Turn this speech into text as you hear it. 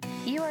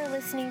You are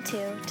listening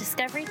to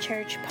Discovery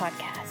Church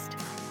Podcast.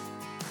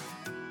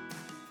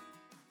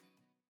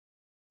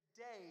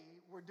 Today,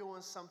 we're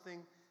doing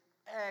something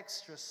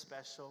extra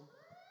special.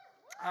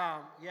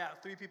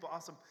 3 people,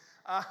 awesome.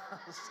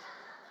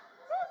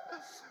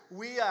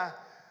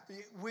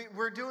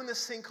 We're doing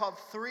this thing called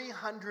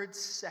 300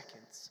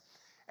 Seconds.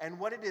 And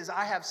what it is,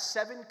 I have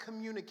 7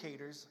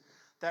 communicators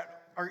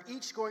that are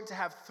each going to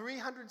have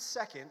 300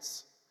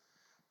 seconds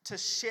to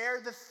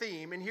share the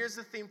theme. And here's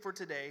the theme for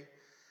today.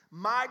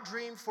 My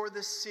dream for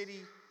this city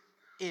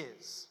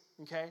is,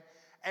 okay?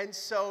 And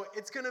so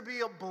it's going to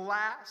be a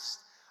blast.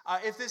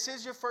 If this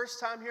is your first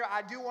time here,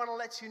 I do want to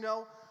let you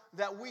know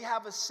that we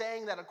have a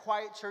saying that a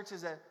quiet church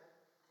is a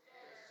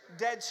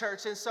dead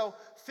church. And so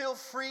feel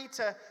free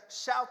to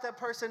shout that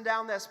person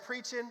down that's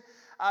preaching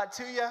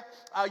to you.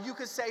 You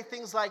could say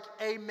things like,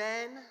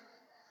 amen.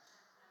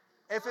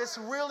 If it's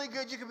really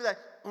good, you could be like,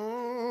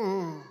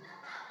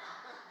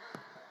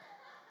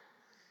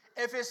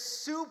 If it's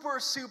super,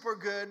 super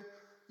good,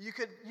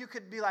 you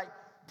could be like,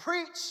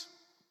 preach,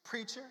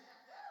 preacher.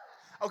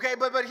 Okay,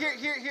 but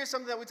here's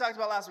something that we talked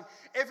about last week.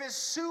 If it's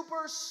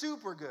super,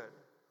 super good,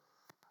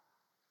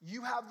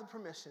 you have the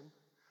permission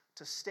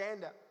to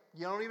stand up.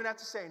 You don't even have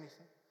to say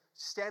anything.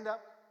 Stand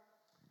up,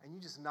 and you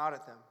just nod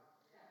at them.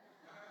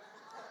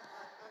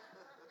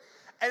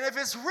 And if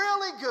it's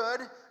really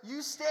good,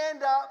 you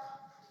stand up,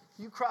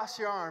 you cross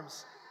your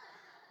arms.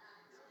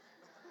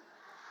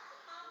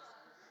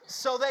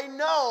 So they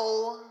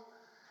know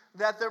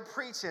that they're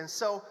preaching.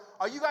 So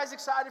are you guys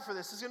excited for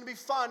this? It's going to be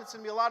fun. It's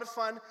going to be a lot of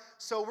fun.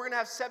 So we're going to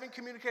have 7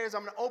 communicators.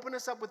 I'm going to open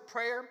us up with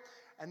prayer,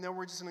 and then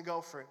we're just going to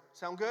go for it.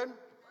 Sound good?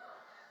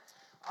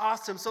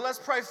 Awesome. So let's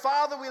pray.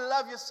 Father, we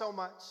love you so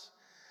much.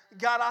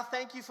 God, I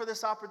thank you for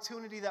this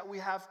opportunity that we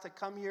have to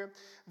come here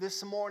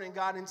this morning,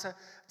 God, and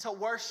to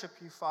worship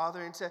you,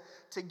 Father, and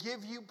to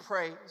give you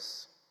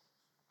praise.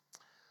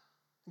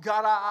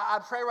 God, I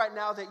pray right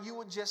now that you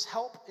would just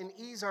help and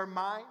ease our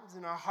minds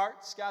and our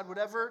hearts, God,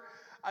 whatever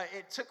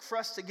it took for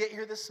us to get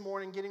here this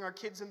morning, getting our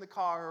kids in the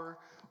car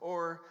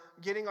or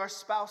getting our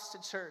spouse to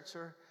church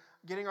or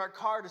getting our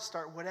car to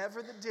start,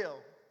 whatever the deal.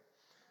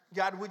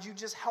 God, would you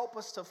just help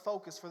us to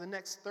focus for the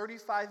next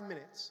 35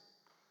 minutes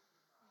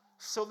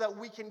so that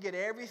we can get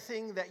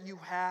everything that you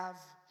have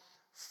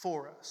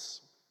for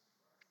us.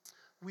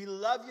 We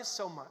love you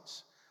so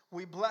much.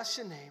 We bless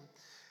your name.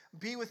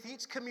 Be with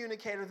each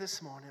communicator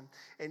this morning.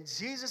 In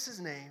Jesus'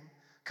 name.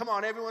 Come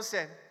on, everyone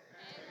say,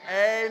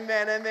 amen.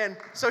 Amen, amen.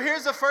 So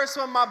here's the first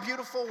one, my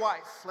beautiful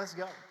wife. Let's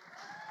go.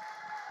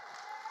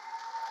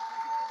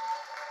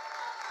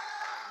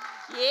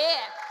 Yeah.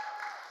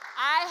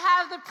 I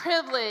have the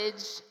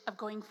privilege of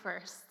going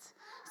first.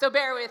 So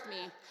bear with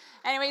me.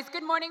 Anyways,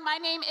 good morning. My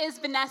name is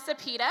Vanessa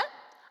Pita.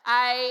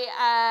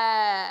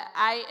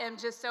 I am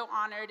just so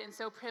honored and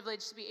so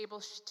privileged to be able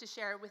to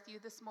share with you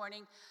this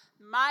morning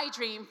my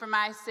dream for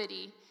my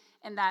city,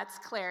 and that's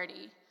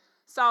clarity.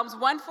 Psalms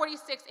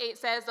 146:8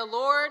 says, the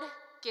Lord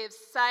gives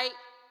sight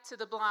to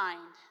the blind.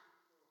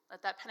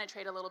 Let that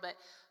penetrate a little bit.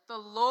 The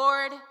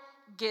Lord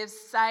gives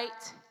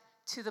sight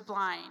to the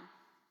blind.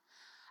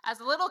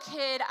 As a little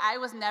kid, I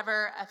was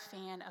never a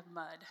fan of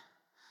mud.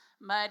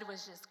 Mud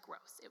was just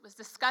gross. It was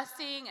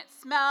disgusting, it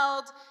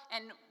smelled,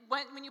 and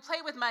when you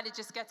play with mud, it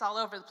just gets all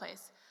over the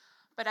place.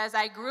 But as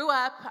I grew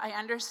up, I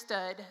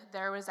understood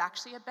there was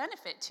actually a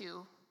benefit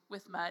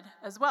with mud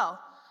as well.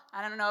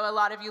 I don't know, a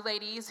lot of you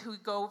ladies who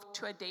go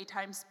to a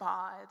daytime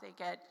spa, they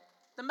get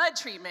the mud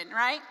treatment,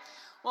 right?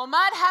 Well,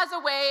 mud has a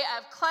way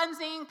of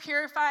cleansing,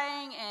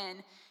 purifying,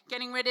 and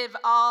getting rid of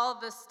all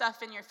the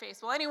stuff in your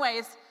face. Well,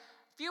 anyways,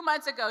 a few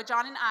months ago,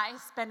 John and I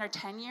spent our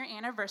 10-year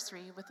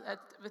anniversary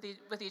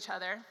with each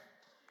other.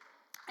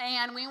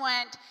 And we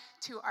went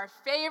to our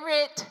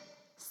favorite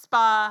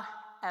spa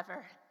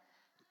ever,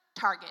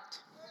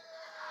 Target.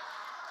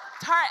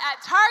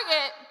 At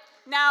Target,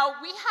 now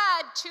we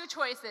had 2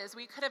 choices.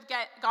 We could have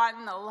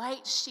gotten the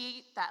light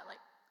sheet that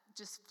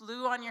just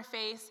flew on your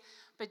face,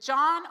 but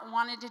John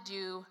wanted to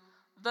do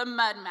the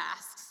mud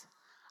masks.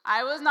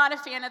 I was not a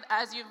fan of,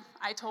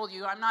 I told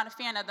you, I'm not a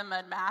fan of the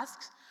mud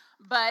masks,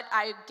 but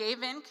I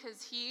gave in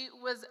because he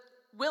was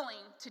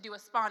willing to do a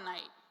spa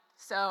night.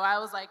 So I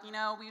was like,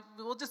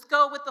 we will just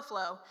go with the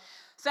flow.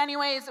 So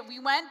anyways, we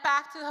went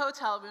back to the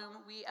hotel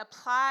room. We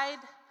applied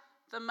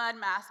the mud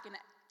mask, and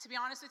to be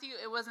honest with you,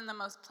 it wasn't the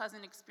most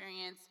pleasant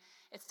experience.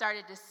 It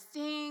started to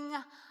sting.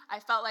 I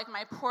felt like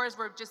my pores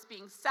were just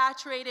being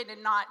saturated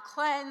and not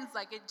cleansed.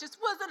 It just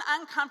was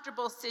an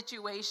uncomfortable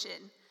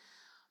situation.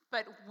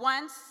 But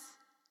once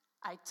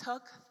I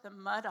took the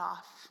mud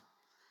off,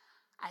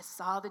 I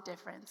saw the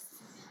difference.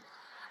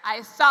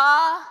 I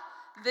saw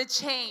the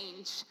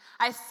change.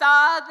 I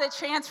saw the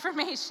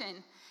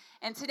transformation.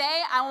 And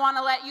today I want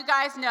to let you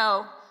guys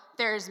know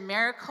there's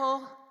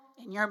miracle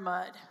in your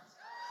mud.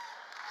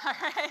 All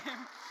right.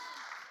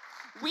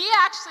 We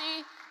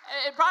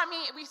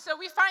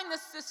find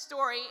this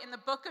story in the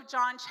book of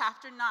John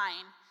chapter 9.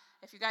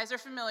 If you guys are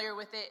familiar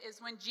with it,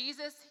 is when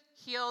Jesus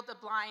healed the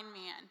blind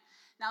man.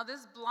 Now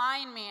this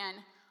blind man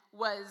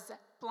was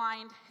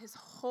blind his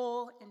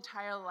whole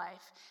entire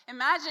life.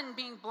 Imagine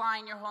being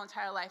blind your whole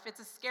entire life. It's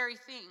a scary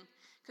thing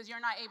because you're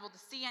not able to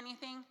see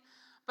anything.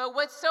 But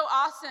what's so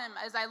awesome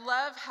is I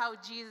love how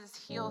Jesus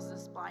heals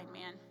this blind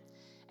man.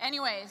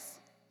 Anyways,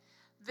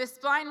 this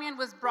blind man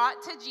was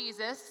brought to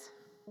Jesus,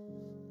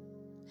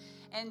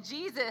 and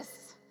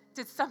Jesus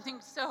did something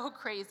so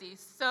crazy.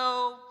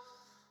 So,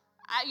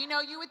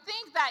 you would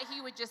think that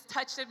he would just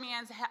touch the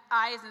man's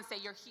eyes and say,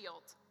 "You're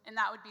healed," and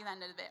that would be the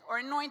end of it. Or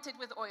anointed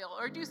with oil,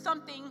 or do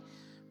something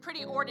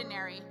pretty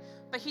ordinary.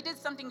 But he did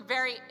something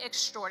very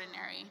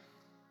extraordinary.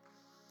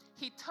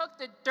 He took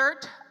the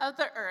dirt of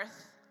the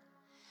earth,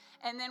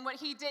 and then what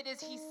he did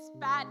is he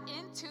spat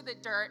into the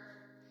dirt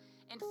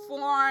and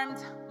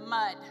formed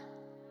mud.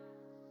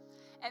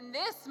 And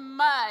this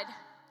mud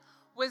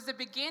was the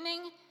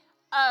beginning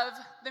of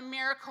the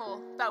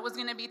miracle that was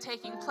going to be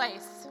taking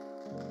place.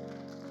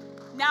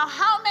 Now,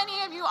 how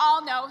many of you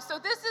all know, so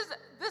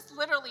this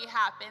literally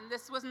happened.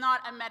 This was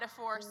not a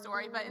metaphor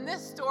story, but in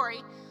this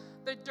story,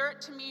 the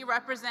dirt to me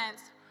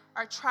represents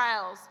our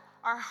trials,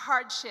 our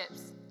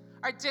hardships,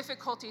 our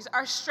difficulties,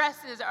 our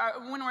stresses,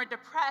 when we're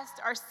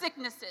depressed, our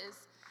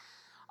sicknesses.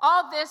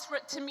 All this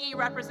to me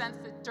represents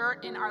the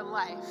dirt in our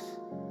life.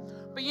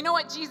 But you know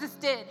what Jesus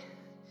did?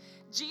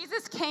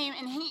 Jesus came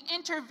and he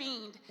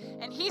intervened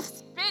and he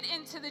spit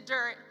into the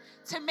dirt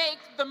to make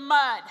the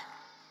mud.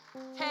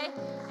 Okay?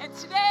 And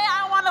today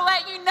I want to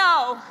let you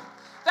know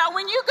that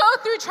when you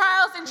go through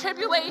trials and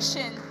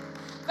tribulation,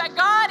 that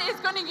God is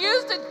going to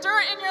use the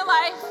dirt in your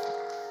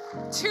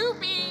life to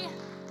be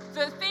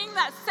the thing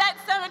that sets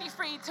somebody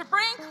free, to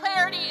bring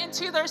clarity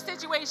into their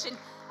situation.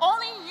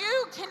 Only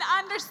you can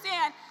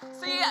understand.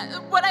 See,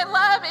 what I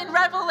love in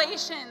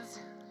Revelations,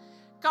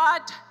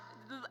 God,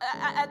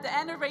 at the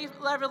end of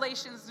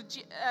Revelations,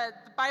 the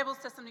Bible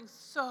says something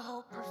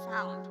so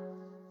profound,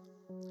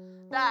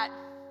 that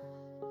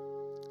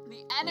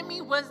the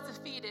enemy was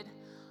defeated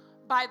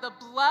by the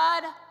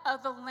blood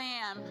of the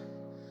Lamb.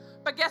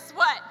 But guess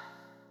what?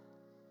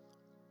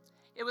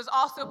 It was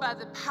also by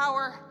the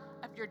power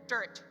of your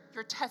dirt,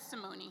 your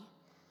testimony.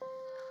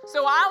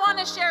 So I want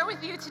to share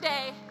with you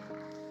today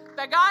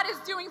that God is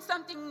doing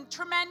something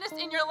tremendous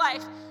in your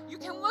life. You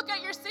can look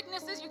at your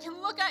sicknesses, you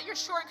can look at your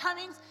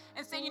shortcomings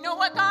and say, "You know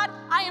what, God?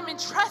 I am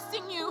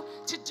entrusting you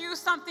to do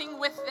something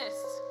with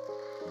this.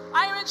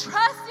 I am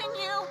entrusting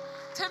you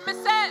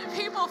to set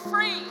people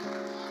free."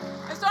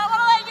 And so I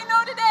want to let you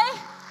know today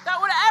that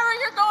whatever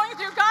you're going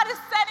through, God is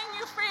setting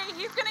you free.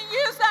 He's going to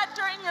use that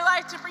dirt in your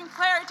life to bring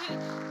clarity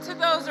to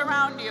those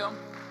around you.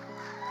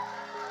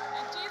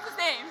 In Jesus'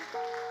 name.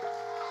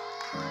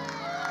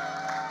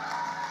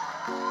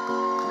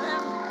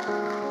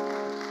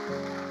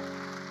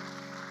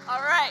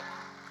 All right.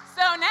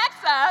 So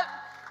next up,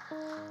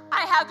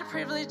 I have the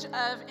privilege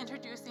of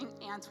introducing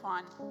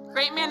Antoine,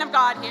 great man of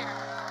God here.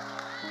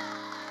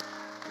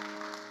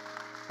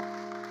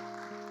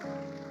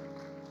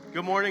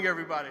 Good morning,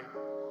 everybody.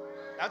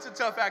 That's a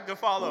tough act to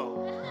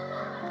follow.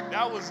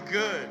 That was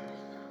good.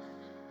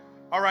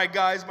 All right,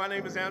 guys, my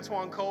name is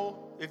Antoine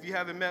Cole. If you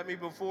haven't met me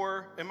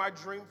before, and my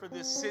dream for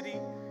this city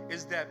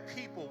is that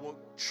people will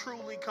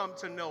truly come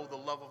to know the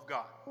love of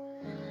God.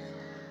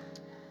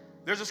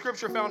 There's a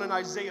scripture found in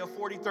Isaiah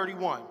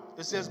 40:31.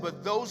 It says,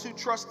 "But those who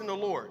trust in the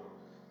Lord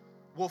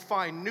will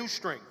find new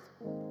strength.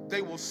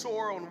 They will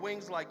soar on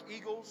wings like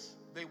eagles.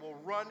 They will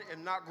run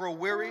and not grow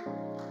weary.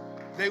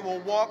 They will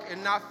walk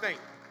and not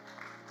faint."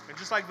 And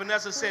just like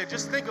Vanessa said,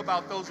 just think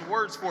about those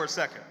words for a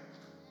second.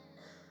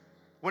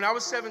 When I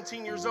was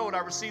 17 years old, I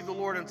received the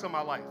Lord into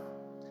my life.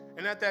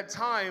 And at that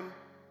time,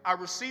 I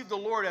received the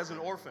Lord as an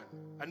orphan.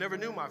 I never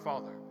knew my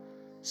father.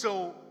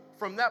 So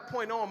from that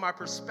point on, my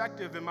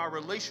perspective and my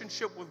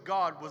relationship with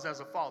God was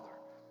as a father.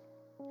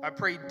 I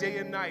prayed day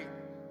and night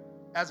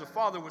as a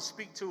father would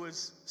speak to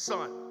his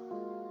son.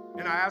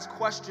 And I asked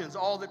questions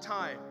all the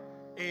time.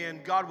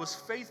 And God was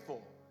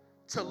faithful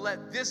to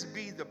let this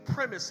be the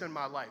premise in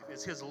my life,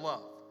 is his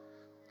love.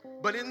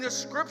 But in this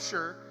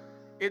scripture,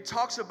 it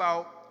talks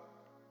about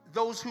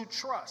those who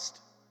trust.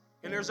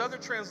 And there's other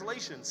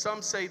translations.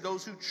 Some say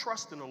those who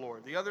trust in the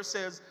Lord. The other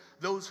says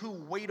those who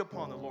wait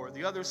upon the Lord.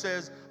 The other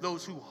says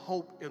those who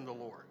hope in the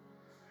Lord.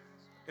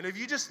 And if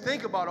you just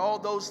think about all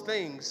those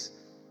things,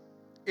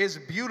 it's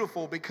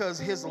beautiful because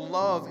his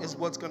love is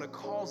what's going to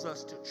cause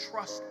us to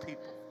trust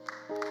people.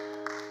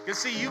 You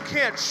see, you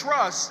can't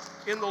trust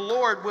in the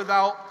Lord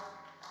without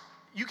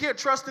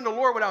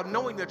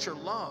knowing that you're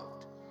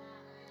loved.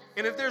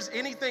 And if there's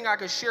anything I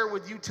can share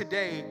with you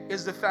today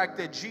is the fact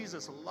that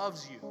Jesus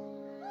loves you.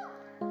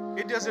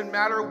 It doesn't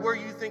matter where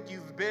you think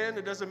you've been.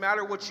 It doesn't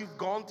matter what you've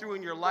gone through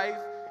in your life.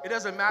 It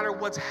doesn't matter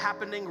what's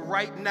happening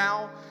right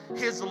now.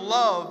 His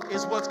love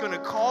is what's going to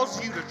cause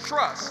you to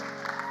trust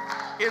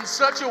in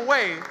such a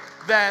way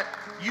that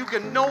you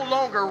can no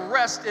longer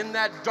rest in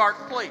that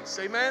dark place.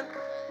 Amen?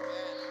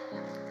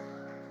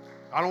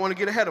 I don't want to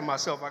get ahead of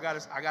myself. I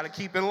got to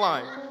keep in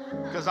line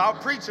because I'll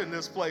preach in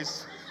this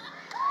place.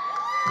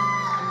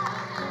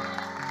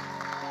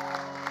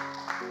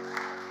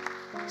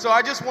 So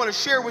I just want to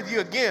share with you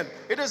again,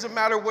 it doesn't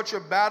matter what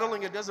you're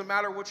battling. It doesn't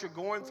matter what you're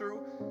going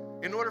through.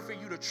 In order for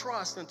you to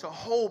trust and to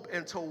hope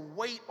and to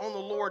wait on the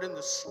Lord in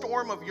the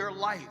storm of your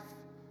life,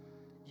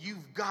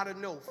 you've got to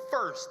know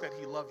first that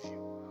he loves you.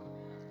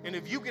 And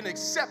if you can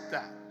accept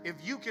that, if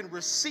you can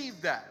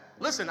receive that,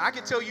 listen, I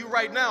can tell you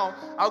right now,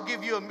 I'll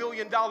give you $1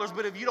 million,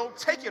 but if you don't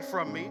take it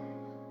from me,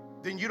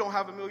 then you don't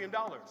have $1 million.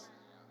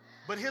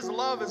 But his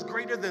love is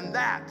greater than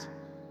that.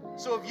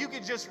 So if you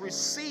could just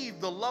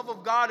receive the love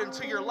of God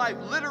into your life,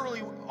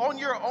 literally on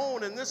your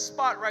own in this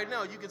spot right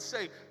now, you could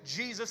say,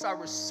 Jesus, I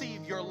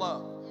receive your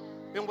love.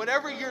 And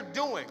whatever you're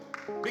doing,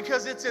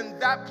 because it's in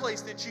that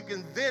place that you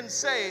can then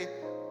say,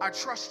 I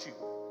trust you.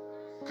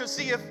 Because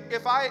see,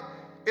 if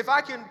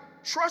I can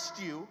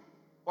trust you,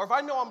 or if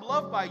I know I'm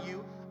loved by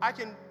you, I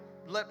can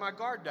let my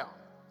guard down,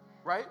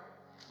 right?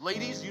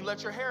 Ladies, you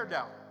let your hair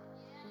down.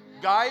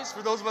 Guys,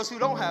 for those of us who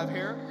don't have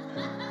hair,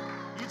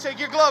 you take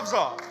your gloves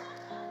off,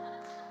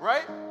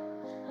 right?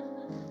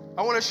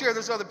 I want to share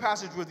this other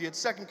passage with you.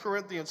 It's 2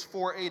 Corinthians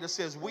 4:8. It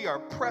says, we are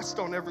pressed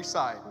on every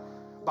side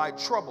by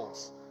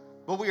troubles,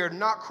 but we are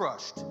not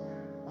crushed.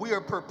 We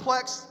are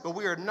perplexed, but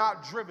we are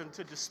not driven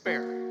to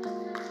despair.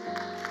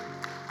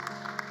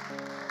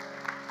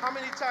 How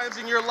many times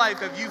in your life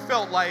have you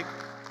felt like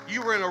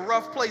you were in a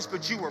rough place,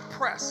 but you were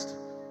pressed?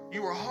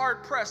 You were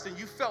hard pressed, and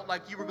you felt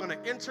like you were going to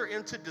enter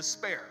into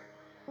despair.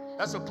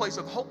 That's a place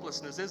of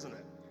hopelessness, isn't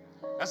it?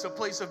 That's a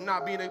place of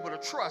not being able to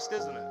trust,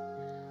 isn't it?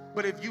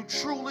 But if you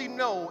truly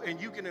know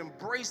and you can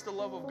embrace the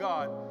love of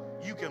God,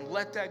 you can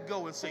let that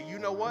go and say, you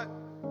know what?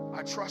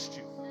 I trust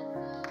you.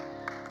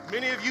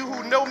 Many of you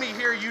who know me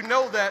here, you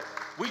know that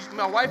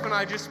my wife and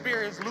I just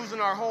experienced losing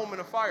our home in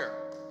a fire.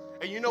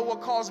 And you know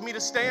what caused me to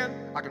stand?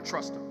 I can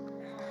trust him.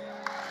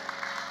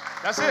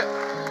 That's it.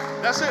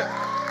 That's it.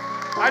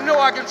 I know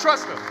I can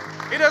trust him.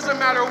 It doesn't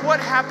matter what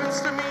happens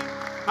to me.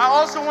 I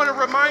also want to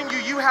remind you,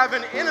 you have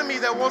an enemy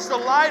that wants to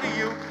lie to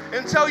you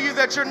and tell you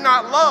that you're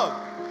not loved.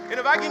 And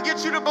if I can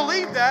get you to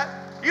believe that,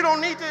 you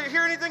don't need to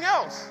hear anything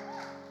else.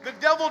 The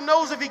devil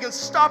knows if he can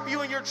stop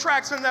you in your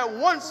tracks in that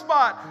one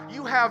spot,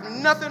 you have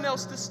nothing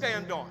else to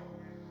stand on.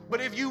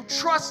 But if you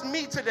trust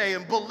me today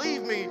and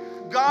believe me,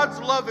 God's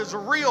love is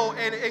real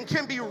and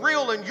can be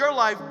real in your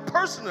life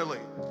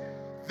personally,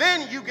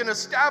 then you can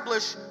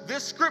establish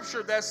this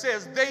scripture that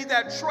says, they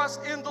that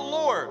trust in the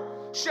Lord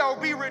shall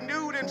be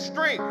renewed in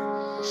strength,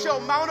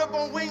 shall mount up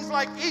on wings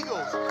like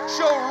eagles,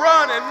 shall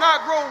run and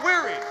not grow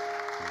weary,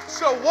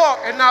 shall walk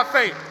and not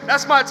faint.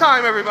 That's my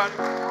time, everybody.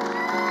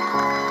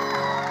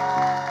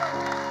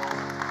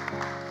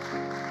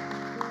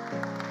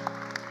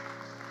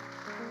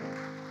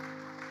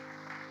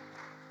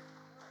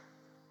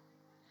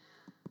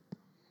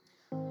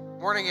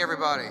 Morning,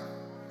 everybody.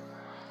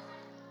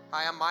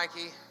 Hi, I'm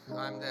Mikey.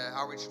 I'm the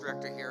outreach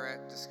director here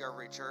at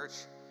Discovery Church.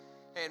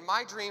 And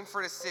my dream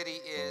for the city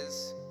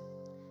is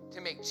to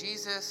make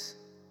Jesus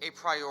a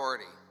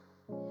priority.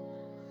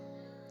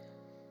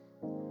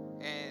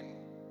 And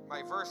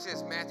my verse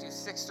is Matthew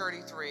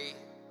 6:33.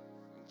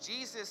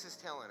 Jesus is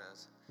telling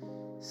us,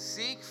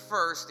 seek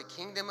first the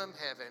kingdom of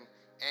heaven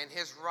and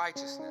his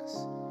righteousness,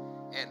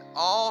 and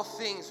all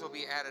things will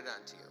be added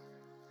unto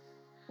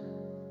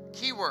you.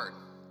 Keyword,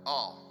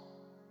 all.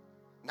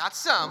 Not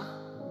some.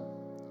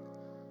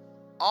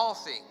 All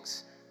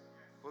things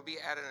will be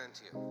added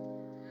unto you.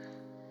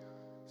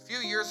 A few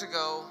years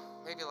ago,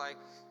 maybe like,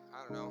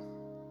 I don't know,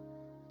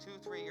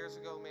 2-3 years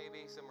ago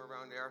maybe, somewhere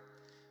around there,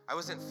 I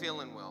wasn't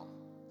feeling well.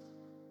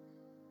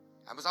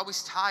 I was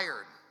always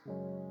tired,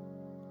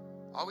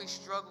 always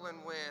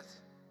struggling with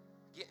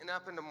getting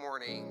up in the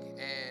morning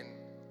and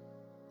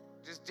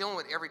just dealing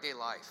with everyday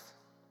life.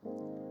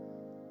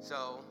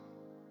 So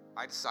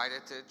I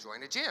decided to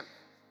join a gym.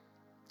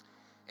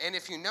 And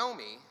if you know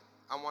me,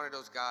 I'm one of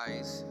those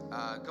guys,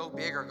 go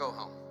big or go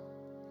home.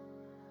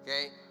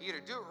 Okay? You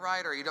either do it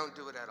right or you don't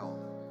do it at all.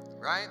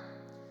 Right?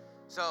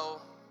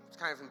 So it's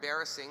kind of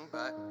embarrassing,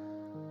 but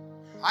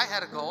I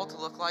had a goal to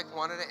look like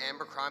one of the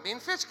Abercrombie &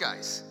 Fitch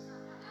guys.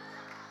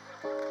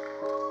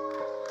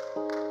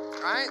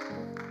 Right?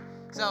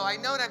 So I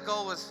know that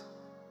goal was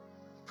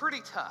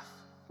pretty tough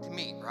to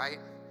meet, right?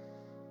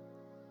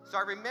 So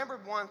I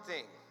remembered one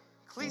thing.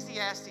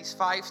 Ecclesiastes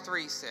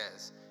 5:3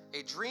 says,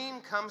 a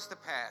dream comes to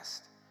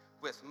pass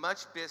with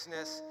much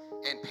business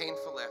and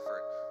painful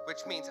effort,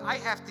 which means I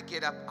have to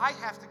get up, I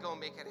have to go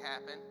make it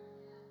happen.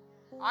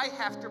 I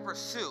have to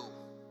pursue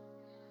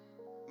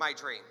my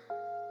dream.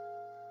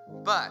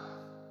 But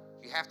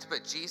you have to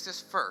put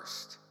Jesus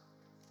first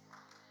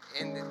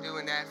in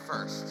doing that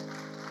first.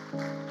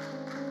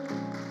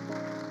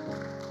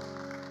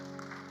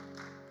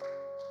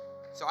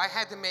 So I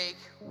had to make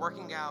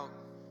working out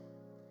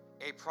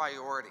a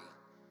priority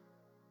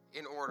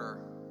in order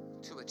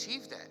to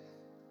achieve that.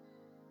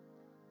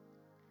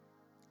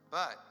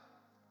 But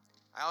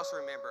I also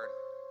remembered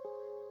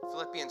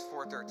Philippians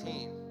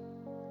 4:13.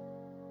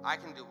 I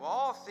can do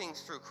all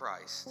things through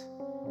Christ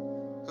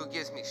who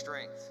gives me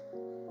strength.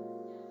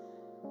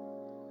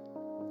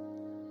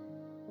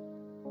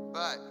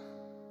 But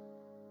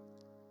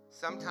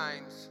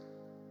sometimes,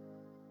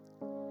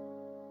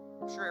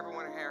 I'm sure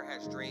everyone here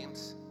has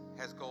dreams,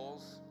 has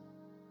goals,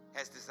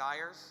 has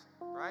desires,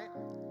 right?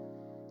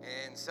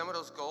 And some of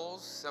those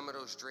goals, some of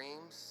those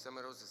dreams, some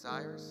of those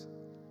desires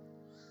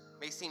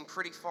may seem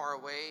pretty far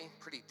away,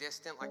 pretty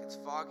distant, like it's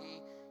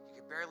foggy.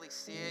 You can barely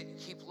see it. You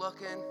keep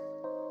looking.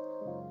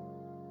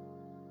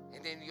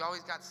 And then you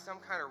always got some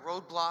kind of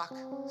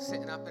roadblock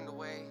sitting up in the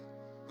way.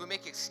 We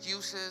make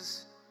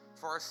excuses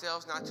for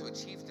ourselves not to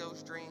achieve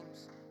those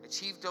dreams,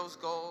 achieve those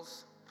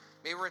goals.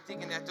 Maybe we're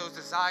thinking that those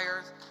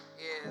desires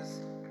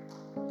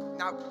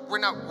we're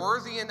not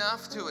worthy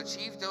enough to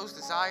achieve those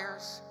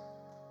desires.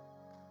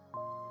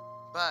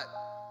 But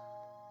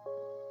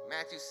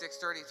Matthew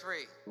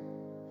 6:33,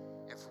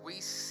 if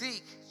we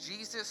seek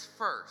Jesus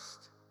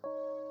first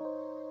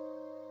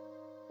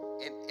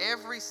in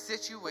every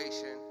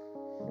situation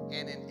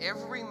and in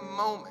every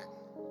moment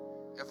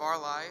of our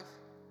life,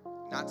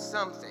 not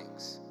some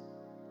things,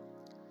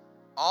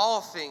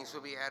 all things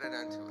will be added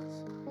unto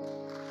us.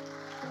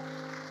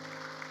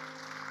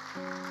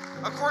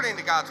 According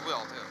to God's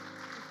will, too.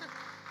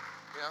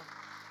 You know?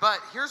 But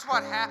here's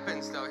what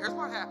happens, though. Here's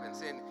what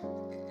happens. And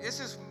this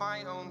is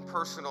my own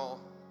personal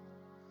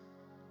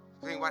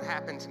thing, what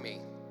happened to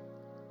me.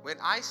 When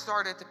I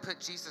started to put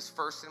Jesus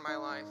first in my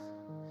life,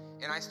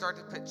 and I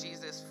started to put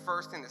Jesus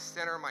first in the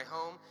center of my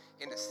home,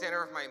 in the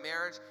center of my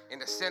marriage, in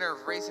the center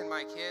of raising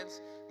my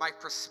kids, my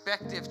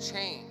perspective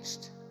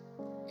changed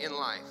in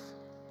life.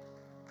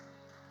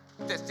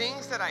 The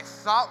things that I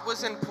thought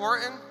was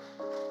important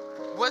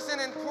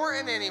wasn't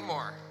important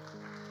anymore.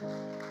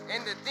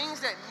 And the things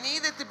that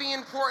needed to be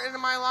important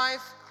in my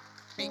life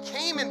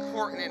became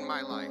important in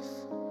my life.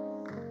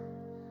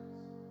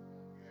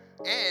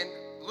 And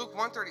Luke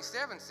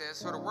 1:37 says,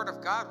 so the word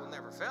of God will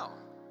never fail.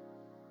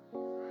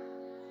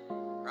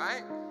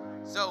 Right?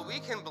 So we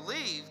can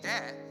believe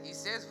that. He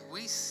says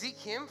we seek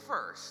him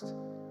first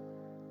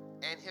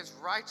and his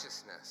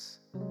righteousness.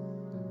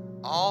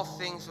 All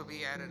things will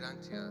be added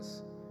unto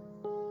us.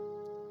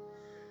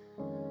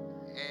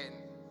 And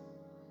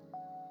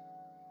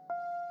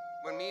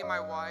when me and my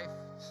wife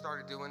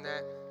started doing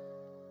that,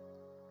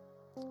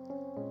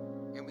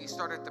 and we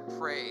started to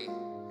pray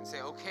and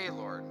say, okay,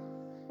 Lord,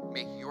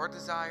 make your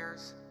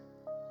desires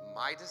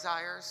my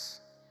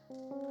desires,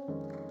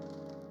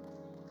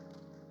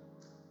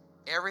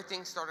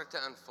 everything started to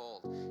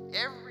unfold.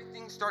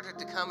 Everything started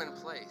to come in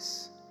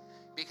place.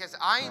 Because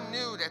I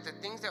knew that the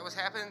things that was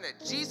happening,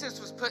 that Jesus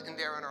was putting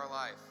there in our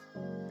life.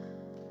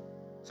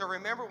 So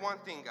remember one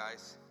thing,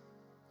 guys.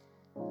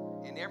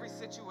 In every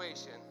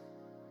situation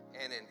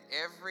and in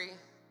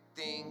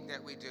everything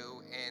that we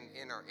do and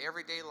in our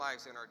everyday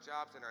lives, in our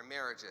jobs, in our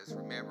marriages,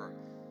 remember,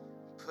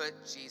 put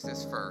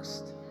Jesus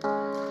first.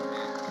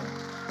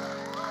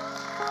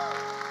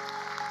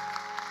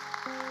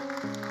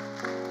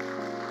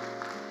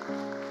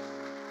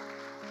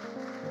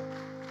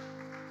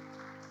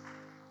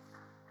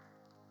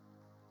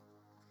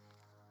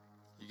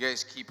 You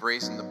guys keep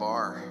raising the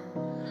bar,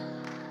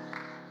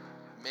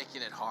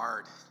 making it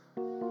hard.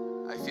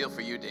 I feel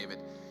for you, David.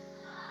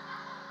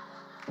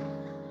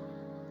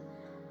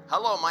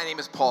 Hello, my name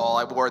is Paul.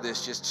 I wore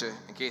this just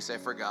in case I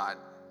forgot.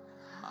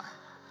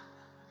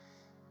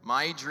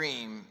 My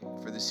dream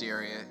for this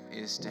area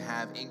is to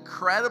have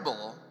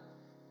incredible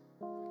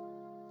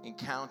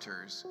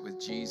encounters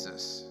with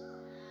Jesus.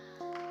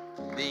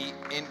 The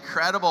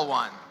incredible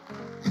one.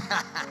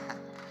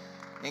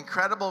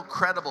 Incredible,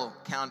 credible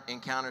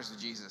encounters with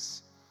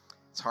Jesus.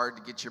 It's hard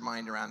to get your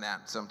mind around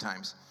that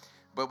sometimes.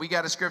 But we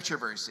got a scripture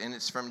verse, and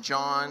it's from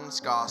John's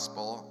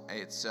Gospel.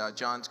 It's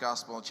John's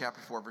Gospel, chapter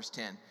 4, verse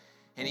 10.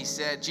 And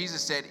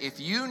Jesus said, if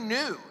you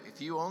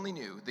only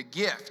knew the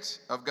gift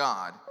of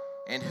God,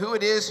 and who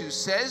it is who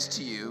says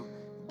to you,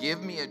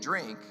 give me a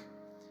drink,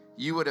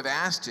 you would have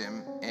asked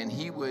him, and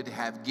he would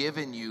have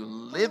given you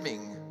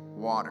living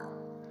water.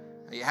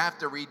 You have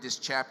to read this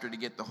chapter to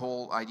get the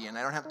whole idea. And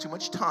I don't have too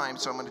much time,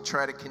 so I'm going to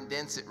try to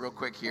condense it real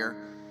quick here.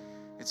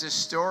 It's a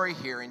story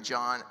here in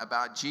John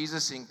about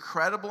Jesus'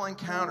 incredible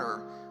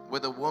encounter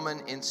with a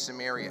woman in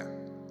Samaria.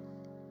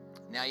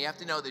 Now, you have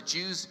to know the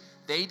Jews,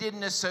 they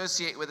didn't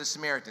associate with the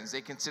Samaritans.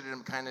 They considered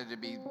them kind of to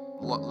be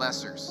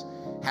lessers,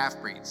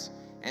 half-breeds.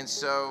 And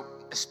so,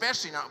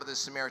 especially not with a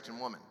Samaritan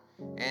woman.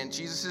 And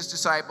Jesus'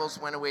 disciples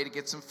went away to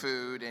get some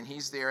food, and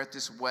he's there at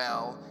this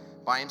well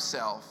by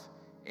himself.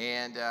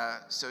 And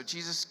so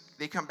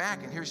they come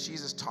back, and here's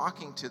Jesus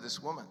talking to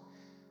this woman.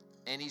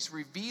 And he's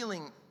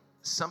revealing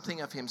something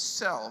of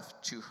himself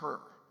to her.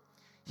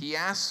 He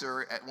asks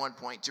her at one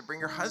point to bring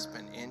her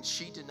husband, and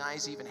she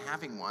denies even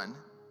having one.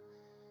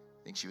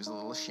 I think she was a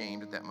little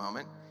ashamed at that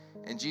moment.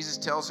 And Jesus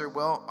tells her,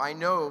 well, I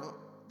know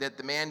that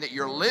the man that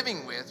you're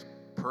living with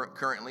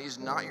currently is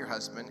not your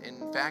husband.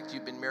 In fact,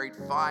 you've been married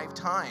 5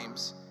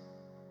 times,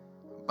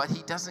 but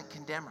he doesn't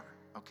condemn her,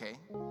 okay?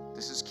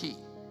 This is key.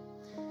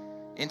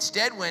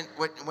 Instead, when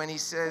she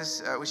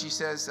says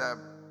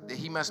that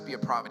he must be a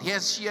prophet,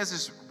 she has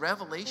this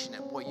revelation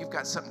that, boy, you've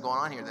got something going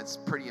on here that's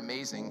pretty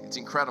amazing. It's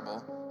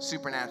incredible,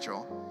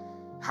 supernatural.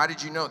 How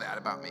did you know that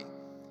about me?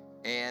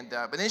 And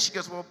but then she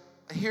goes, well,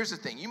 here's the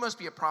thing. You must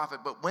be a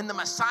prophet, but when the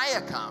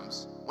Messiah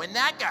comes, when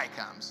that guy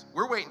comes,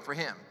 we're waiting for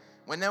him.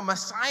 When the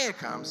Messiah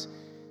comes,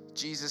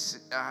 Jesus,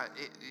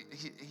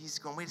 he's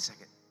going, wait a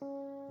second.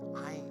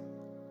 I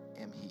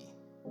am he.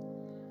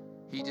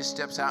 He just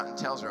steps out and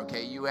tells her,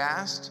 okay, you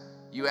asked,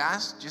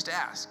 just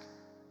ask.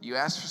 You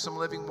asked for some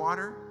living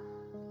water,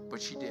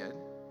 but she did.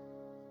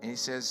 And he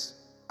says,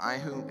 I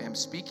who am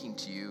speaking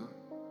to you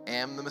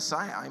am the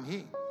Messiah. I'm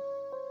he.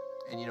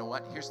 And you know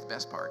what? Here's the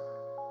best part.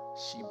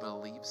 She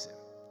believes him.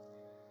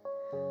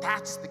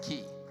 That's the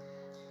key.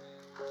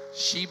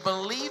 She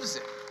believes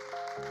it.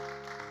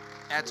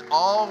 That's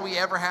all we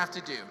ever have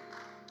to do.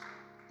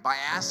 By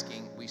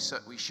asking, we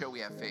show we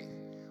have faith.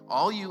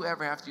 All you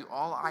ever have to do,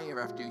 all I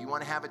ever have to do, you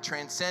want to have a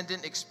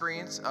transcendent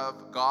experience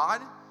of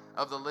God,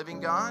 of the living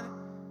God,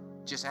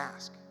 just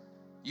ask.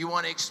 You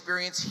want to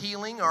experience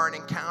healing or an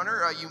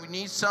encounter, or you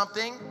need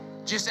something,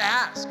 just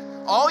ask.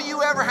 All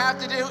you ever have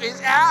to do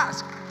is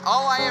ask.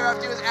 All I ever have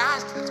to do is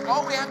ask. That's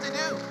all we have to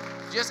do.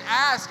 Just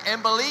ask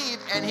and believe,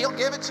 and he'll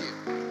give it to you.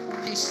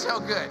 He's so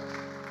good.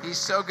 He's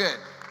so good.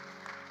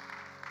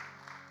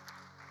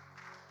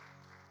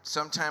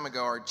 Some time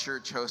ago, our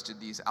church hosted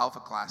these alpha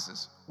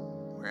classes.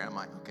 Where am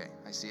I? Okay,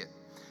 I see it.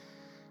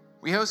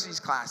 We hosted these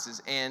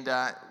classes, and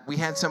we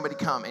had somebody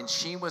come, and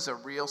she was a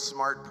real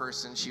smart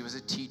person. She was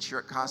a teacher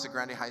at Casa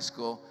Grande High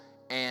School,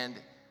 and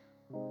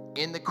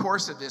in the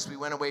course of this, we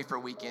went away for a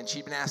weekend.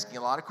 She'd been asking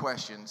a lot of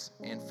questions,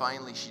 and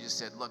finally she just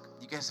said, look,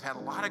 you guys have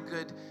had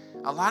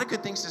a lot of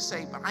good things to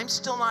say, but I'm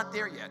still not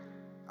there yet.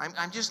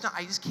 I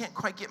just can't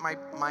quite get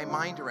my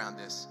mind around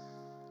this.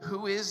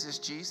 Who is this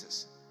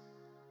Jesus?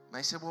 And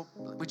I said, well,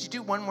 would you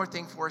do one more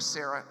thing for us,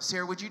 Sarah?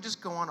 Sarah, would you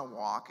just go on a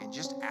walk and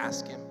just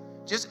ask him?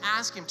 Just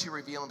ask him to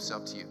reveal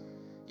himself to you.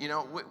 You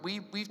know,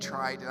 we've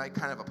tried, and I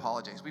kind of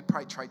apologize. We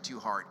probably tried too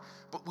hard.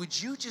 But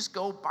would you just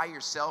go by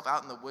yourself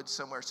out in the woods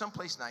somewhere,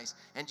 someplace nice,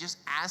 and just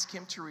ask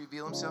him to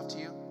reveal himself to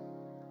you?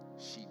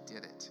 She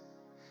did it.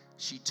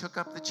 She took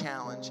up the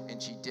challenge, and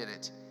she did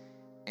it.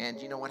 And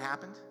you know what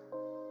happened?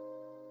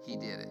 He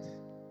did it.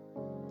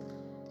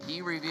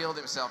 He revealed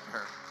himself to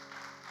her.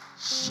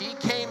 She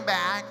came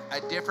back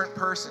a different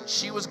person.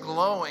 She was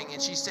glowing,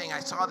 and she's saying, I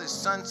saw this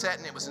sunset,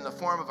 and it was in the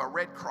form of a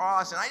red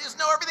cross, and I just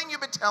know everything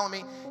you've been telling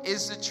me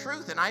is the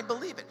truth, and I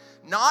believe it.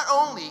 Not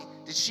only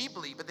did she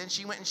believe, but then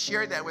she went and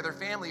shared that with her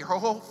family. Her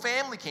whole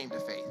family came to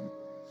faith.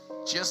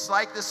 Just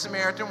like the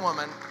Samaritan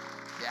woman.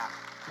 Yeah.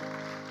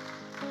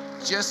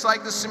 Just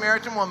like the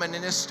Samaritan woman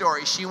in this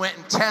story, she went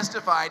and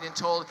testified and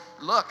told,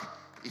 look,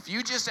 if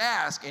you just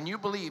ask and you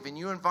believe and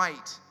you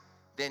invite,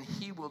 then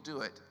he will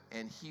do it.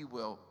 And he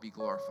will be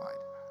glorified.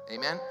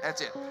 Amen?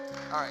 That's it. All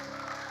right.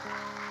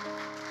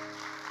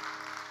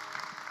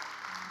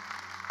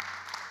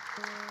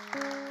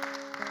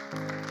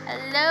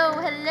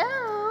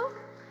 Hello.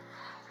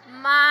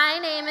 My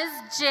name is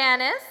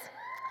Janice,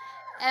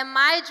 and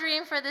my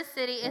dream for the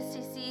city is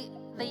to see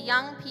the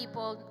young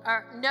people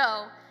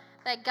know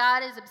that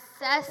God is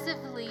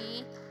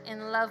obsessively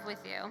in love with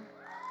you.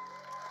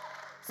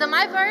 So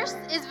my verse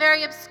is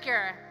very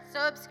obscure.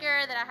 So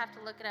obscure that I have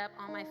to look it up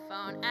on my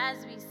phone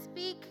as we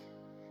speak.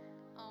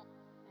 Oh,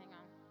 hang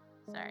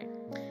on.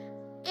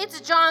 Sorry.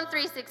 It's John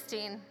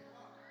 3:16.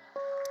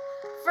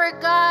 For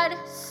God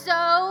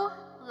so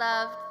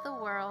loved the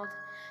world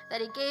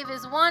that he gave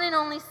his one and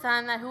only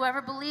Son, that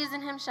whoever believes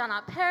in him shall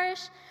not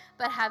perish,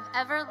 but have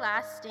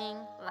everlasting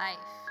life.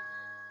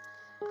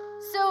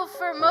 So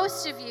for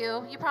most of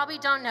you, you probably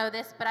don't know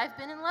this, but I've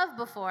been in love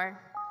before.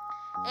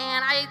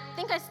 And I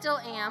think I still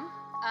am.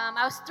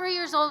 I was 3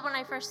 years old when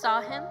I first saw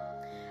him.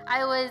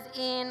 I was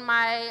in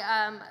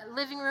my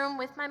living room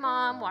with my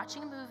mom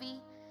watching a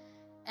movie,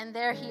 and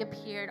there he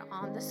appeared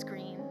on the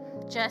screen.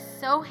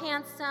 Just so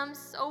handsome,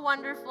 so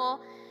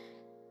wonderful.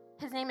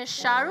 His name is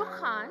Shah Rukh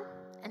Khan,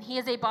 and he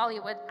is a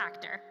Bollywood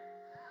actor.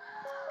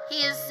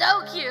 He is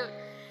so cute.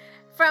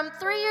 From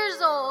 3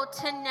 years old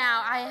to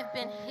now, I have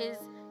been his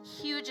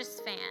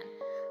hugest fan.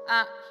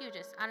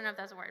 Hugest, I don't know if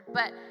that's a word,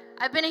 but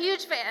I've been a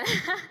huge fan.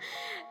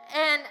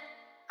 And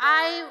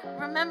I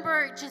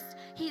remember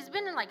he's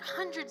been in like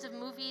hundreds of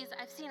movies.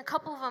 I've seen a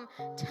couple of them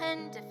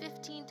 10 to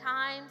 15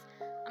 times.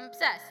 I'm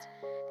obsessed.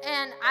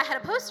 And I had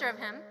a poster of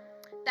him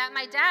that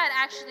my dad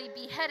actually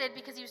beheaded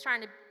because he was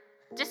trying to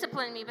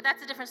discipline me, but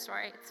that's a different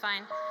story. It's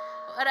fine.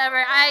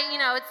 Whatever.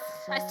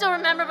 I still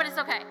remember, but it's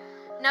okay.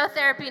 No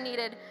therapy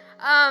needed.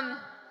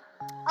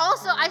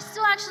 Also, I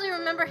still actually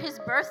remember his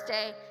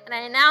birthday, and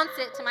I announced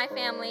it to my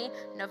family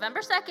November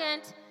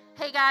 2nd.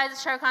 Hey guys,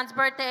 it's Shah Rukh Khan's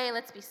birthday.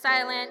 Let's be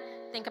silent.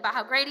 Think about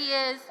how great he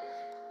is,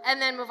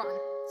 and then move on.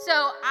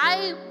 So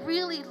I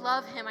really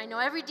love him. I know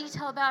every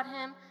detail about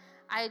him.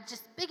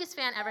 Biggest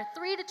fan ever.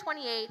 3 to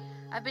 28,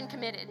 I've been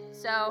committed.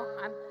 So,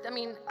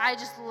 I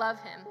just love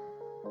him.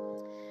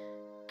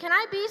 Can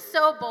I be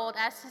so bold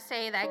as to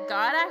say that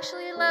God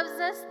actually loves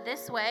us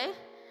this way?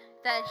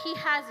 That he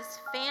has this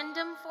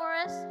fandom for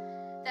us?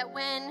 That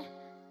when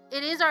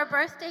it is our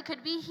birthday, could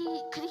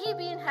he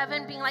be in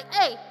heaven being like,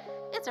 hey,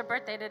 it's our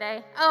birthday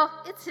today. Oh,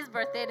 it's his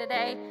birthday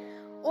today.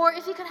 Or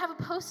if he could have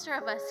a poster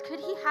of us, could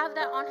he have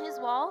that on his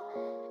wall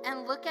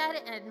and look at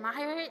it and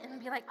admire it and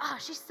be like, oh,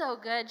 she's so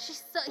good.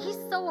 He's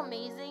so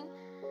amazing.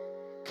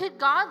 Could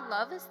God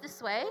love us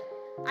this way?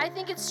 I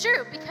think it's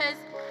true, because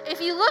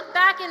if you look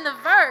back in the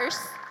verse,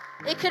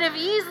 it could have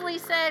easily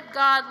said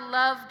God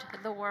loved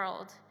the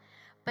world.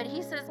 But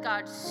he says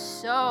God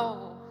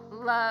so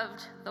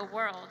loved the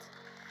world.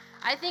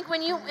 I think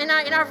when you, in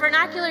our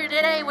vernacular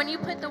today, when you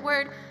put the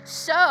word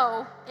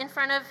so in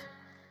front of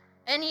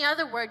any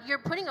other word, you're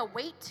putting a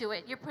weight to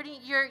it.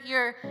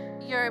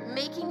 You're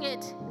making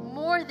it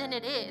more than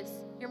it is.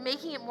 You're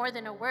making it more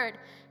than a word.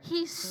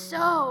 He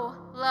so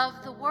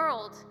loved the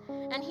world,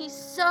 and he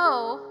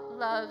so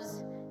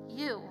loves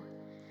you.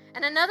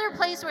 And another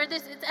place where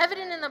it's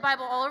evident in the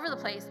Bible all over the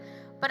place,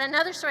 but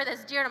another story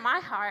that's dear to my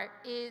heart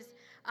is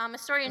a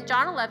story in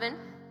John 11.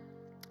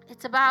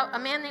 It's about a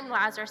man named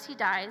Lazarus. He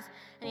dies,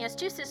 and he has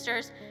two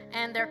sisters,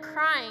 and they're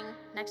crying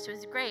next to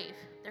his grave.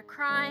 They're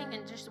crying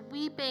and just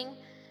weeping,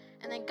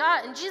 and then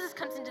Jesus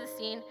comes into the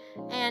scene,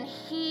 and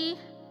he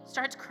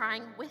starts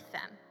crying with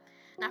them.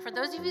 Now, for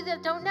those of you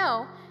that don't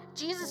know,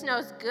 Jesus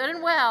knows good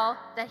and well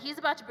that he's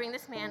about to bring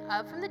this man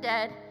up from the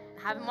dead and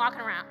have him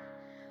walking around.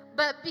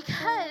 But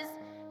because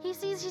he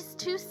sees his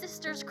two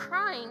sisters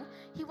crying,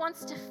 he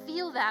wants to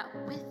feel that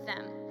with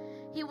them.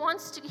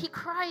 He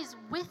cries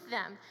with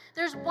them.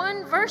 There's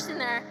one verse in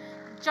there,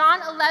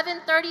 John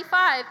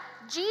 11:35,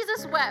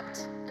 Jesus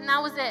wept, and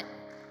that was it.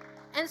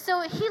 And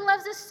so he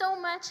loves us so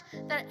much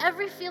that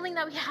every feeling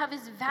that we have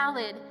is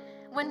valid.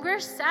 When we're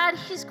sad,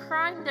 he's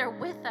crying there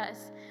with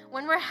us.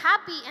 When we're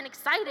happy and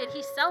excited,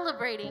 he's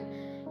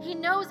celebrating. He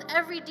knows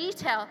every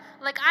detail.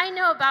 Like I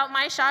know about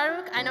my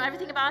Shahrukh, I know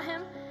everything about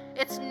him.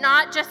 It's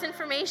not just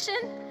information.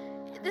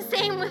 The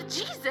same with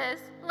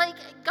Jesus. Like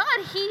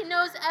God, he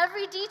knows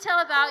every detail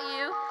about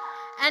you,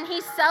 and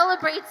he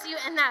celebrates you,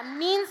 and that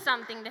means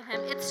something to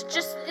him.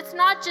 It's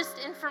not just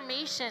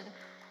information.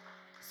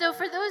 So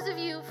for those of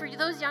you, for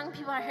those young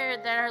people out here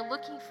that are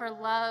looking for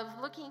love,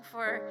 looking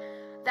for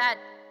that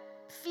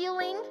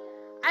feeling,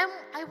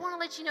 I want to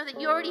let you know that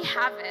you already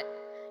have it.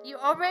 You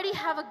already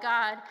have a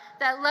God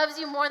that loves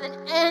you more than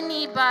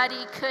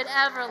anybody could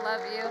ever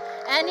love you.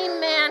 Any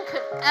man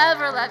could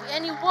ever love you.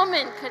 Any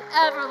woman could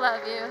ever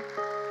love you.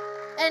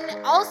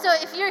 And also,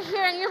 if you're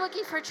here and you're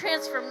looking for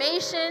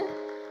transformation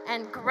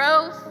and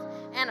growth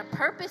and a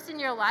purpose in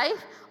your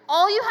life,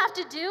 all you have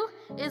to do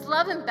is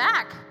love him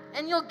back,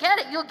 and you'll get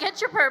it. You'll get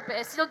your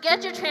purpose. You'll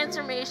get your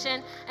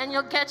transformation, and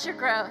you'll get your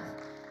growth.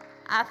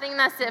 I think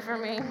that's it for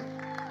me.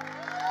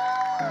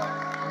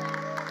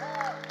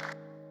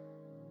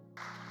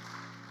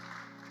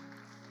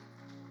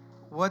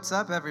 What's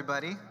up,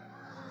 everybody?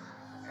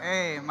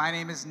 Hey, my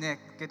name is Nick.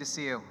 Good to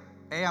see you.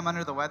 Hey, I'm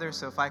under the weather,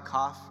 so if I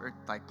cough or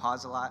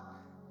pause a lot,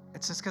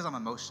 it's just because I'm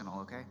emotional,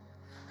 okay?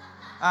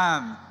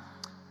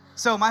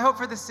 So my hope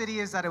for the city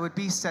is that it would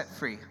be set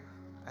free.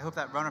 I hope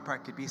that Rohnert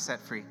Park could be set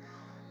free.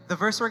 The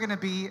verse we're going to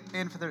be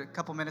in for the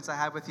couple minutes I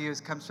have with you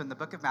comes from the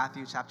book of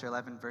Matthew, chapter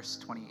 11, verse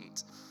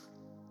 28.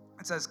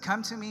 It says,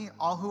 "Come to me,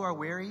 all who are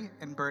weary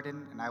and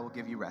burdened, and I will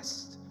give you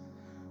rest."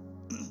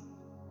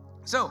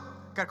 So,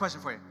 got a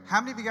question for you. How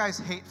many of you guys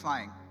hate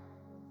flying?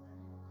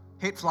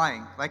 Hate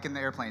flying, like in the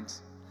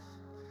airplanes?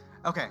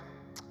 Okay,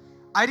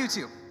 I do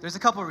too. There's a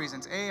couple of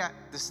reasons. A,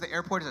 the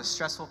airport is a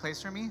stressful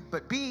place for me,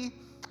 but B,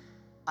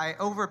 I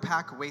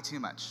overpack way too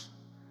much.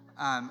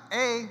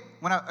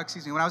 When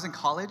I was in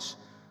college,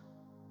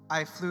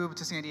 I flew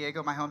to San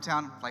Diego, my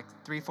hometown,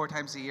 3-4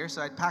 times a year,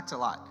 so I packed a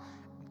lot.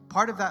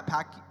 Part of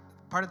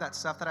that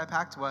stuff that I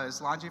packed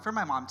was laundry for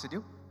my mom to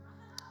do.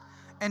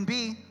 And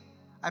B,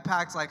 I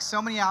packed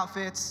so many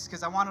outfits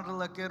because I wanted to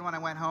look good when I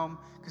went home,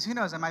 because who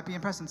knows, I might be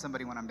impressing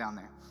somebody when I'm down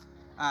there.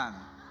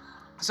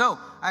 So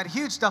I had a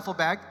huge duffel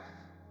bag,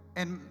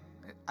 and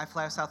I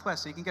fly with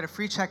Southwest, so you can get a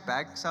free check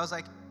bag. So I was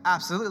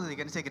absolutely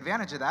going to take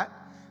advantage of that.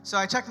 So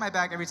I checked my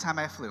bag every time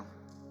I flew.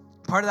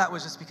 Part of that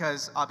was just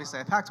because, obviously,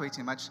 I packed way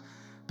too much,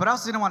 but I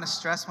also didn't want to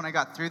stress when I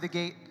got through the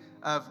gate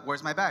of,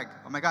 where's my bag?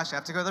 Oh my gosh, I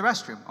have to go to the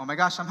restroom. Oh my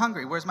gosh, I'm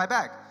hungry. Where's my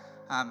bag?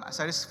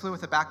 So I just flew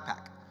with a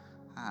backpack.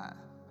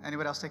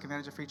 Anybody else take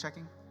advantage of free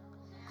checking?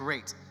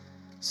 Great.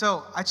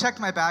 So I checked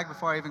my bag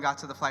before I even got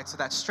to the flight, so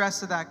that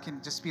stress of that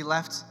can just be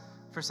left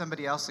for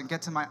somebody else and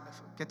get to my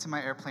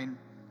airplane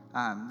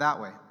that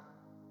way.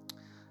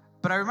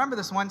 But I remember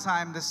this one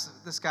time,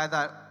 this guy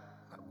that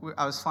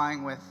I was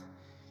flying with,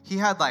 he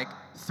had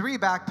 3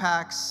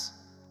 backpacks,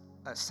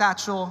 a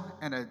satchel,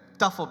 and a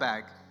duffel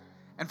bag.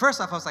 And first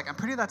off, I was I'm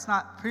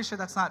pretty sure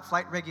that's not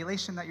flight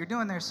regulation that you're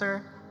doing there,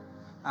 sir.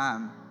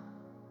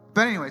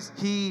 But anyways,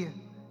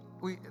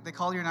 they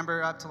call your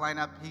number up to line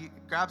up. He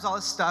grabs all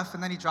his stuff,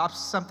 and then he drops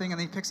something, and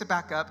then he picks it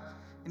back up.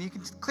 And you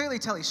can clearly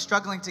tell he's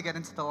struggling to get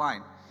into the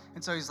line.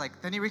 And so he's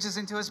then he reaches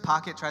into his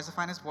pocket, tries to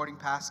find his boarding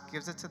pass,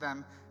 gives it to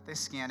them. They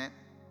scan it.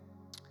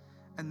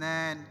 And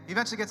then he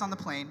eventually gets on the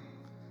plane.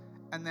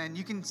 And then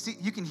you can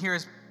hear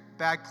his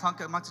bag clunk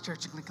amongst the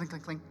church, clink, clink,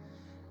 clink, clink.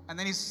 And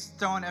then he's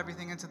throwing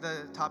everything into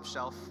the top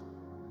shelf.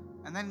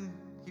 And then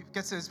he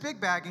gets to his big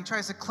bag, and he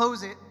tries to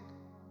close it,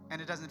 and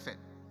it doesn't fit.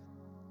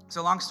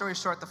 So long story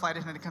short, the flight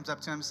attendant comes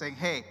up to him saying,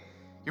 "Hey,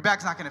 your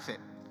bag's not going to fit."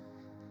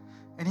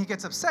 And he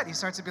gets upset. He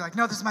starts to be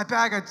 "No, this is my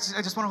bag. I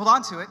just want to hold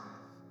on to it."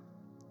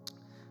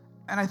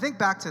 And I think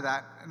back to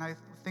that, and I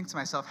think to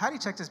myself, had he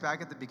checked his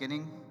bag at the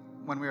beginning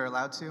when we were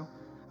allowed to,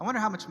 I wonder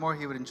how much more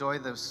he would enjoy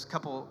those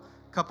couple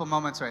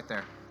moments right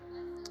there.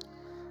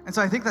 And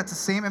so I think that's the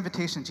same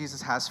invitation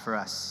Jesus has for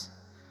us.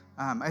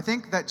 I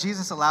think that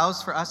Jesus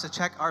allows for us to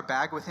check our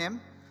bag with him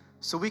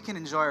so we can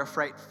enjoy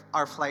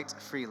our flight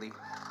freely.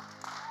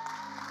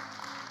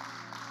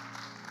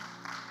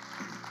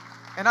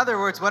 In other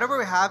words, whatever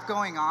we have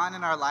going on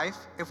in our life,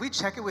 if we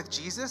check it with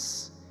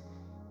Jesus,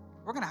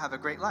 we're going to have a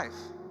great life.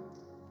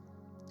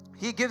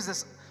 He gives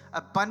us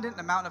abundant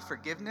amount of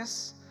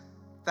forgiveness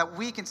that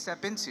we can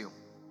step into.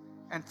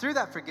 And through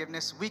that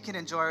forgiveness, we can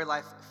enjoy our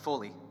life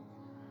fully.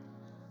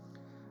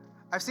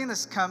 I've seen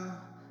this come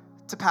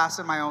to pass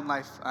in my own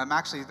life.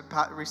 Actually,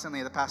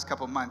 recently, the past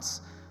couple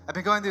months, I've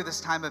been going through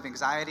this time of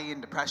anxiety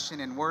and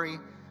depression and worry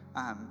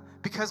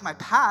because my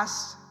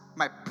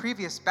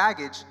previous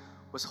baggage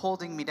was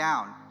holding me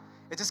down.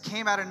 It just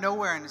came out of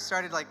nowhere and it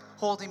started like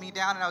holding me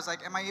down, and I was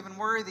like, am I even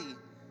worthy?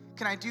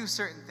 Can I do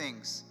certain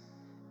things?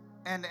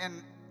 And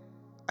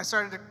I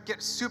started to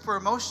get super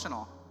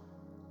emotional.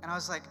 And I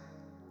was like,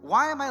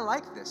 why am I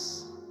like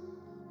this?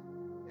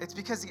 It's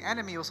because the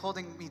enemy was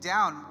holding me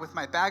down with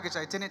my baggage.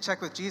 I didn't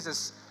check with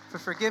Jesus for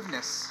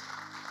forgiveness.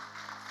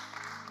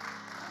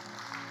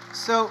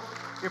 So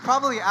you're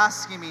probably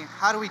asking me,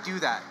 how do we do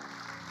that?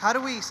 How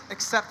do we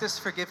accept this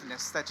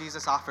forgiveness that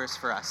Jesus offers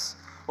for us?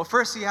 Well,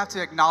 first you have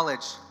to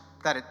acknowledge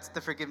that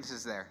the forgiveness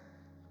is there.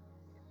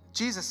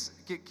 Jesus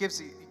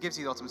gives you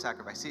the ultimate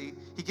sacrifice. He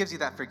gives you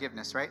that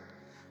forgiveness, right?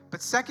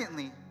 But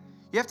secondly,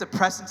 you have to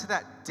press into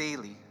that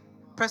daily.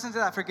 Press into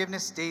that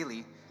forgiveness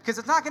daily, because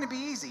it's not going to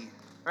be easy,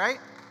 right?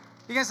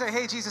 You're going to say,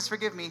 hey, Jesus,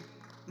 forgive me.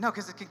 No,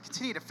 because it can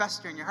continue to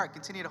fester in your heart,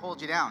 continue to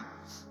hold you down.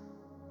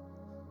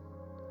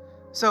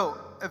 So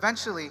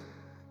eventually,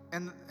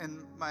 in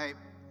my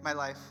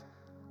life,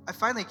 I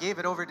finally gave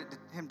it over to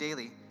him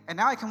daily. And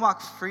now I can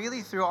walk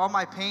freely through all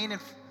my pain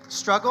and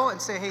struggle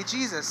and say, hey,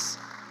 Jesus,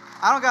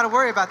 I don't got to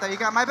worry about that. You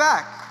got my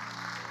back.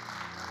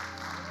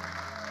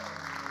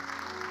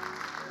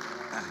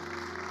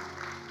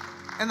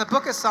 In the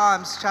book of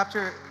Psalms,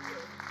 chapter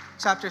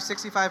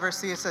 65, verse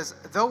 3, it says,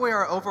 though we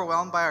are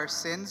overwhelmed by our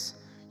sins,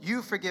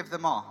 you forgive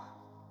them all.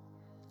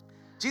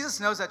 Jesus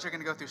knows that you're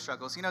going to go through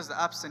struggles. He knows the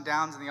ups and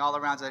downs and the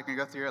all-arounds that are going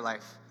to go through your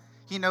life.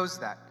 He knows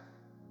that.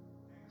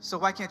 So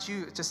why can't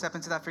you just step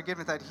into that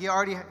forgiveness that he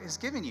already has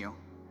given you?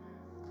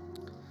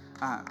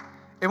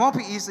 It won't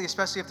be easy,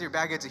 especially if your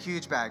baggage is a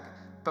huge bag.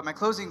 But my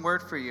closing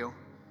word for you,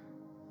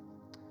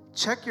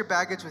 check your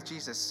baggage with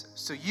Jesus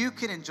so you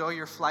can enjoy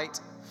your flight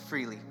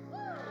freely.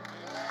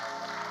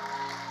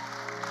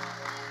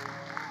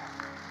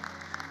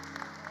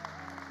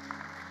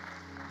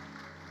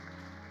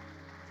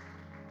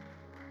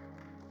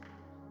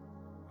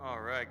 All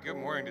right, good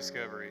morning,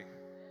 Discovery.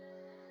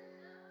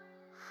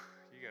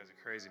 You guys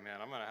are crazy, man.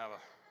 I'm gonna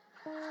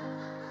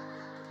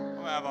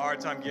have a hard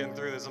time getting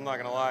through this, I'm not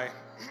gonna lie.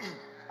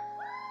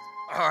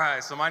 All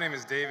right, so my name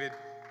is David,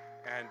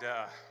 and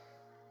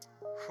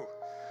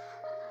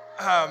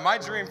my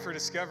dream for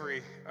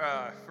Discovery,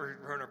 for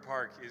Rohnert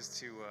Park, is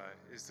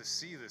to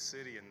see the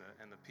city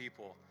and the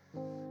people,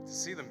 to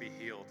see them be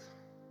healed.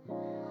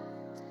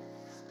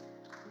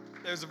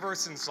 There's a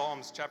verse in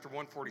Psalms chapter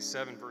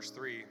 147, verse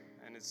 3,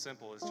 and it's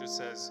simple. It just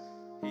says,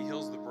 he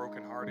heals the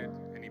brokenhearted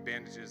and he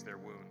bandages their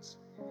wounds.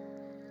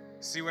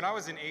 See, when I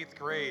was in 8th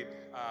grade,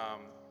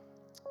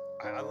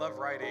 I love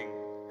riding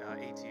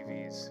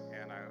ATVs,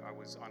 and I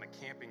was on a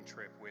camping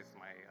trip with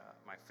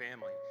my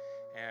family,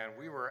 and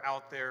we were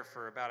out there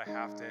for about a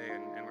half day,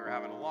 and we were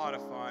having a lot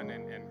of fun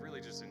and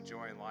really just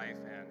enjoying life,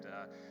 and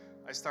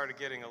I started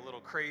getting a little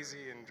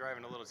crazy and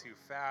driving a little too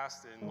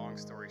fast, and long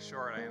story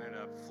short, I ended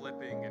up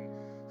flipping and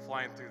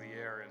flying through the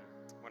air, and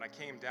when I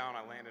came down,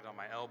 I landed on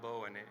my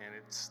elbow, and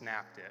it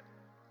snapped it.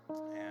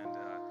 And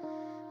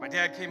my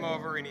dad came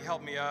over, and he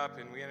helped me up,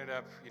 and we ended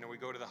up, we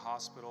go to the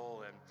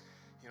hospital, and,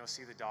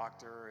 see the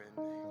doctor, and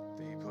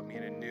they put me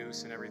in a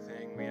noose and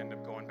everything. We end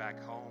up going back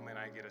home, and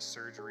I get a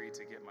surgery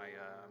to get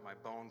my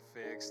bone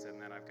fixed,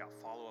 and then I've got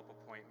follow-up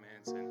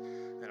appointments,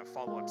 and then a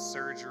follow-up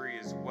surgery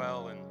as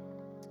well,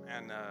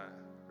 and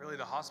really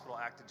the hospital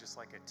acted just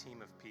like a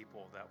team of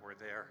people that were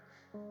there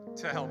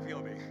to help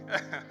heal me,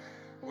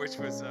 which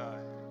was,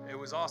 it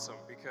was awesome,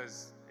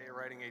 because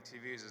riding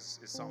ATVs is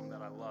something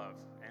that I love,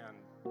 and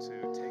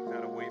to take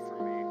that away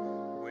from me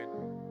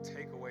would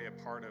take away a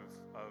part of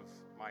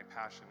my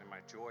passion and my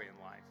joy in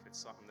life. It's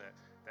something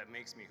that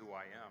makes me who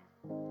I am.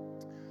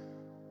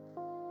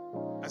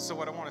 And so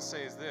what I want to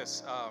say is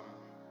this.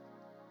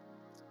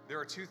 There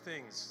are two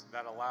things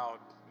that allowed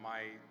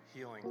my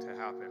healing to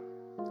happen.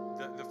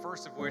 The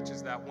first of which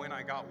is that when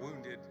I got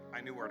wounded,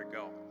 I knew where to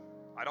go.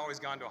 I'd always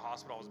gone to a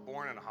hospital. I was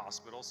born in a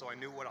hospital, so I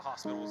knew what a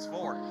hospital was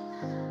for.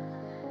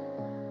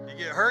 You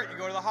get hurt, you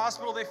go to the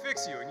hospital, they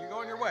fix you, and you go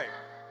on your way.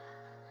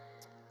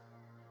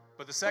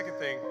 But the second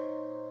thing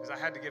is I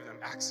had to give them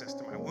access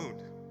to my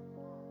wound.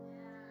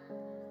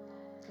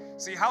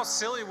 See, how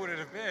silly would it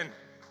have been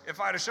if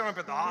I'd have shown up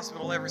at the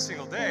hospital every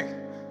single day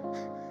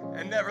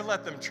and never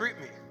let them treat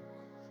me?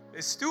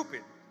 It's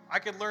stupid. I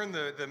could learn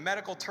the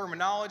medical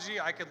terminology.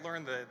 I could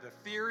learn the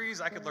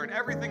theories. I could learn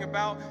everything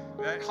about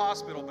that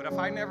hospital. But if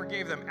I never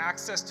gave them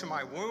access to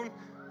my wound,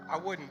 I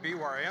wouldn't be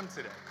where I am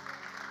today.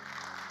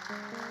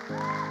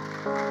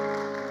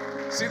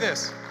 See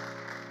this.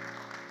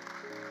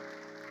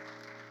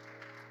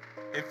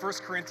 In 1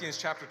 Corinthians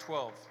chapter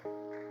 12,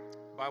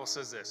 the Bible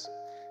says this.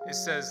 It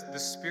says, the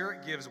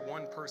Spirit gives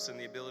one person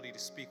the ability to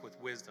speak with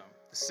wisdom.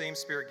 The same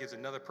Spirit gives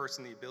another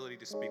person the ability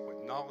to speak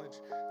with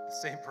knowledge. The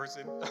same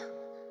person...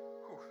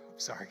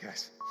 Sorry,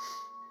 guys.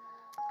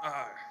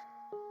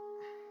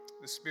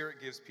 The Spirit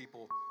gives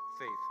people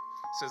faith.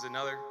 It says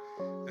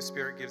the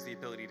Spirit gives the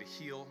ability to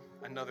heal.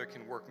 Another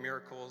can work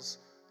miracles.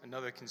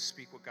 Another can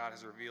speak what God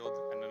has revealed.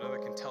 And another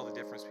can tell the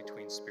difference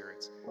between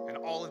spirits. And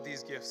all of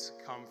these gifts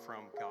come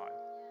from God.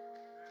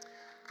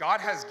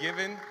 God has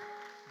given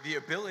the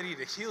ability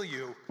to heal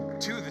you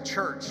to the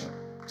church,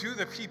 to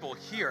the people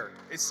here.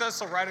 It says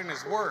so right in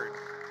His Word.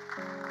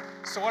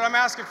 So what I'm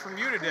asking from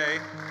you today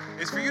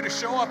is for you to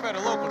show up at a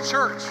local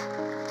church,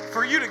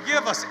 for you to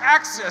give us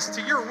access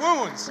to your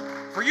wounds,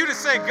 for you to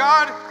say,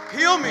 God,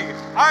 heal me.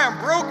 I am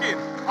broken.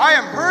 I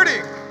am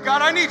hurting.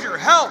 God, I need your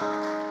help.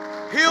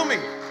 Heal me.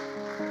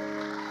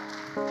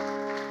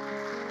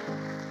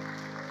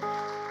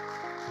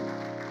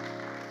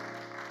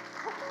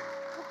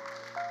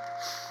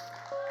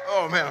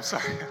 Oh man, I'm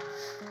sorry.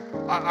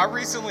 I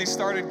recently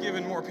started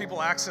giving more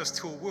people access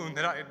to a wound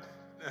that I had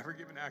never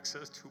given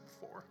access to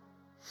before.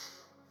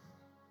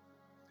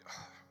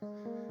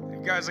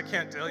 And guys, I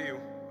can't tell you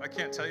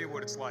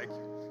what it's like.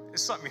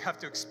 It's something you have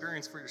to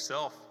experience for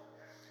yourself.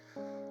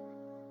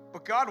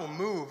 But God will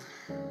move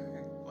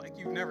like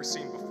you've never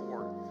seen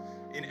before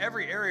in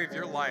every area of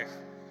your life.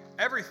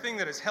 Everything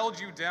that has held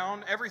you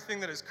down,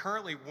 everything that is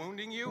currently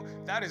wounding you,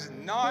 that is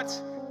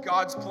not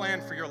God's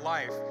plan for your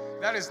life.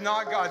 That is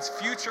not God's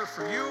future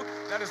for you.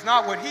 That is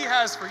not what He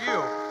has for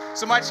you.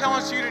 So my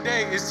challenge to you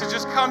today is to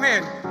just come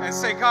in and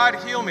say, God,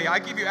 heal me. I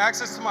give you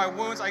access to my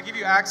wounds. I give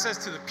you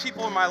access to the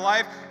people in my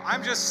life.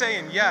 I'm just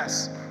saying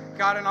yes,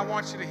 God, and I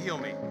want you to heal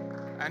me.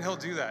 And He'll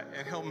do that.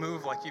 And He'll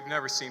move like you've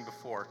never seen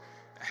before.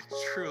 And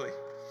truly,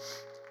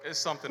 it's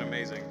something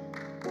amazing.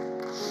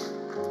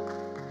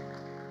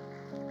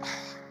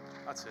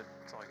 That's it.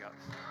 That's all I got.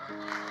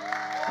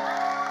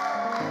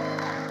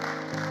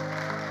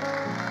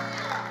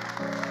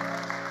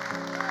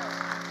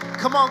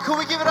 Come on, can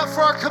we give it up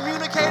for our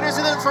communicators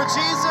and then for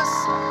Jesus?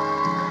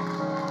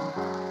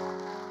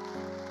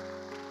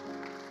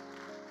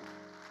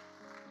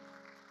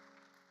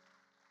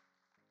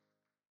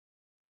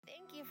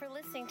 Thank you for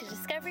listening to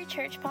Discovery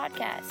Church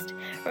Podcast.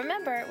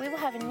 Remember, we will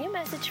have a new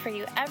message for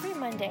you every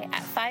Monday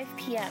at 5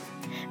 p.m.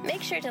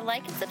 Make sure to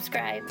like and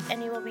subscribe,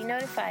 and you will be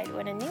notified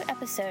when a new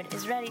episode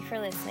is ready for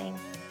listening.